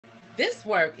this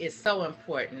work is so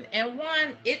important. And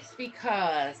one, it's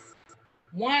because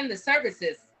one, the service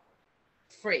is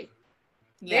free.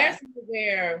 There's Yes.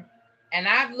 nowhere, and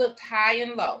I've looked high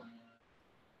and low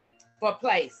for a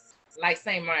place like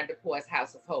St. Martin de Porres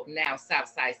House of Hope, now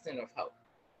Southside Center of Hope.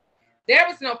 There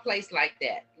was no place like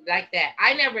that. Like that.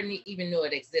 I never even knew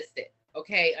it existed,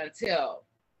 okay, until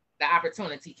the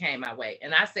opportunity came my way.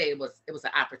 And I say it was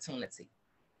an opportunity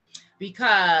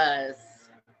because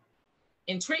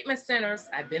in treatment centers,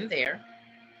 I've been there.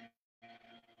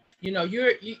 You know,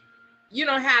 you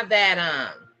don't have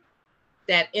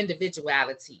that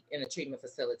individuality in a treatment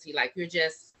facility. Like you're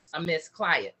just a miss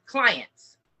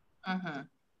clients. Mm-hmm.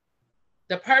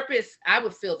 The purpose, I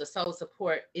would feel the sole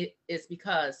support is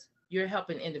because you're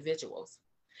helping individuals.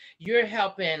 You're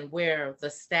helping where the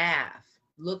staff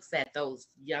looks at those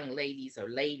young ladies or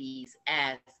ladies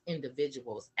as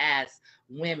individuals, as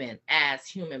women, as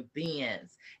human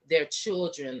beings. Their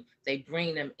children, they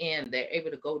bring them in, they're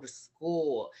able to go to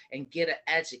school and get an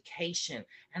education.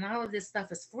 And all of this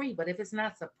stuff is free. But if it's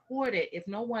not supported, if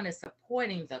no one is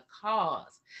supporting the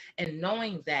cause and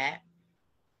knowing that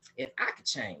if I could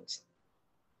change,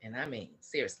 and I mean,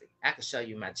 seriously, I could show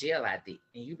you my jail ID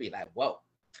and you'd be like, whoa.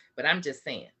 But I'm just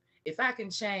saying, if I can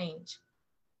change,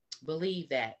 believe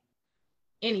that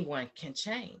anyone can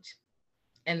change.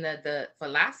 And the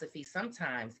philosophy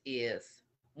sometimes is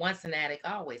once an addict,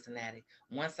 always an addict.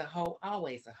 Once a hoe,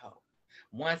 always a hoe.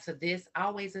 Once a this,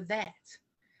 always a that.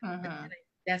 But Mm-hmm.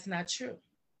 that's not true.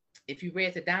 If you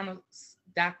read the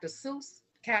Dr. Seuss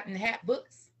Cat in the Hat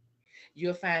books,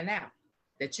 you'll find out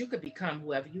that you could become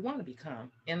whoever you want to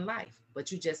become in life,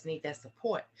 but you just need that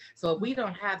support. So if we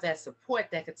don't have that support,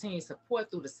 that continued support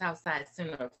through the Southside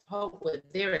Center of Hope, where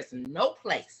there is no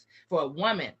place for a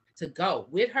woman to go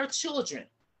with her children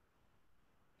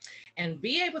and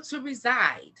be able to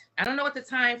reside. I don't know what the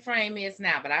time frame is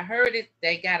now, but I heard it.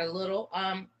 They got a little.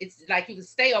 It's like you can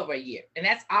stay over a year, and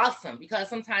that's awesome because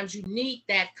sometimes you need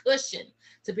that cushion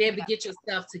to be able to Yeah. get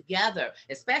yourself together,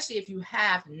 especially if you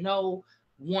have no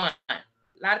one. A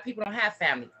lot of people don't have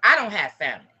family. I don't have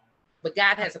family, but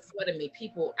God has afforded me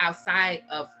people outside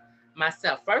of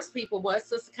myself. First people was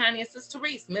Sister Connie and Sister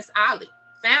Reese, Miss Ollie,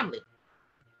 family.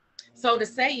 So to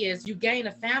say is you gain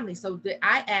a family. So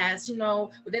I ask,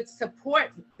 with that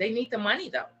support, they need the money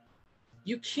though.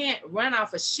 You can't run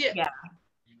off a ship. Yeah.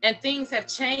 And things have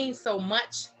changed so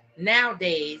much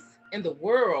nowadays in the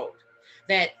world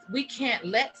that we can't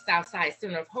let Southside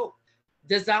Center of Hope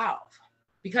dissolve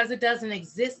because it doesn't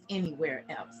exist anywhere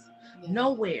else. Yeah.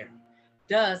 Nowhere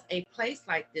does a place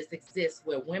like this exist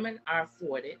where women are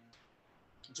afforded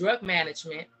drug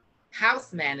management,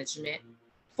 house management,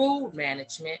 food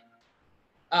management,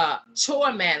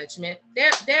 chore management.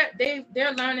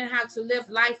 They're learning how to live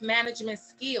life management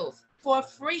skills for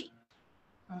free.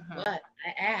 Mm-hmm. But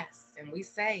I ask and we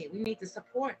say we need the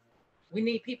support. We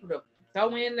need people to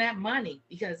throw in that money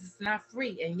because it's not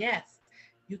free. And yes,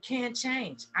 you can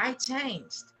change. I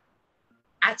changed.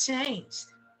 I changed.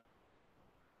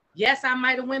 Yes, I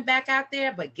might have went back out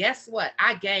there, but guess what?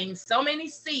 I gained so many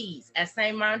seeds at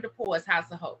St. Martin de Porres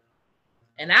House of Hope.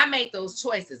 And I made those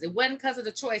choices. It wasn't because of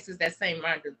the choices that St.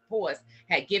 Martin de Porres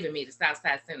had given me, the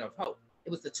Southside Center of Hope.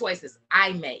 It was the choices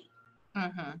I made.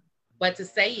 Mm-hmm. But to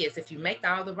say is, if you make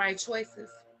all the right choices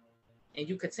and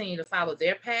you continue to follow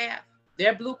their path,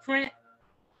 their blueprint,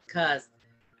 because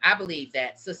I believe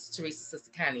that Sister Teresa,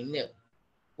 Sister Connie knew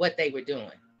what they were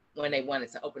doing when they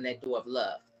wanted to open that door of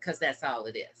love, because that's all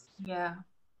it is. Yeah.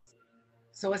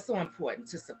 So it's so important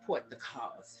to support the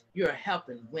cause. You're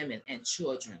helping women and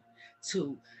children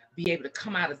to be able to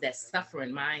come out of that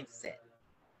suffering mindset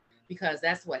because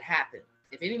that's what happens.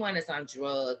 If anyone is on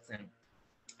drugs and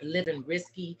living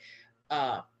risky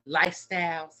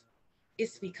lifestyles,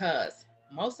 it's because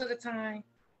most of the time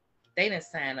they didn't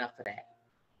sign up for that.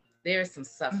 There's some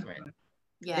suffering. Mm-hmm.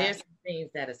 There's Yes. some things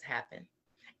that has happened.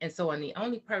 And so, and the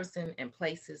only person and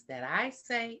places that I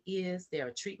say is there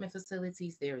are treatment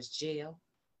facilities, there is jail,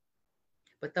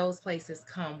 but those places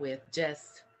come with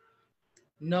just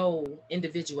no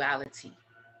individuality,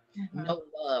 Mm-hmm. no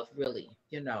love, really.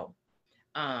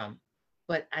 Um,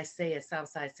 but I say at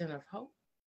Southside Center of Hope,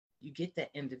 you get that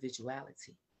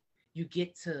individuality. You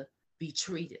get to be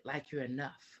treated like you're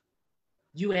enough,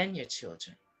 you and your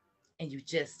children. And you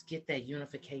just get that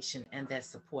unification and that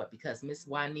support because Miss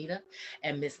Juanita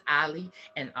and Miss Ali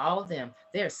and all of them,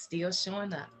 they're still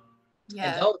showing up. And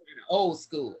Yes. those are the old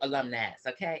school alumni,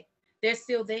 okay? They're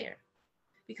still there.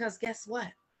 Because guess what?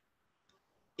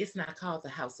 It's not called the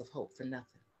House of Hope for nothing.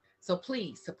 So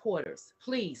please, supporters,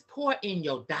 please pour in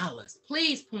your dollars.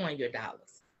 Please pour in your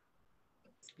dollars.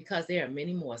 Because there are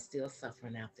many more still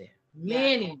suffering out there. Yeah.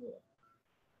 Many more.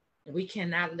 We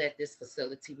cannot let this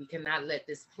facility, we cannot let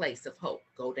this place of hope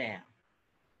go down.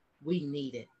 We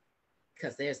need it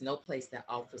because there's no place that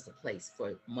offers a place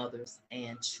for mothers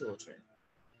and children.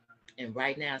 And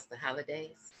right now, it's the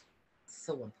holidays.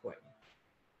 So important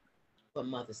for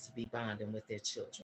mothers to be bonding with their children.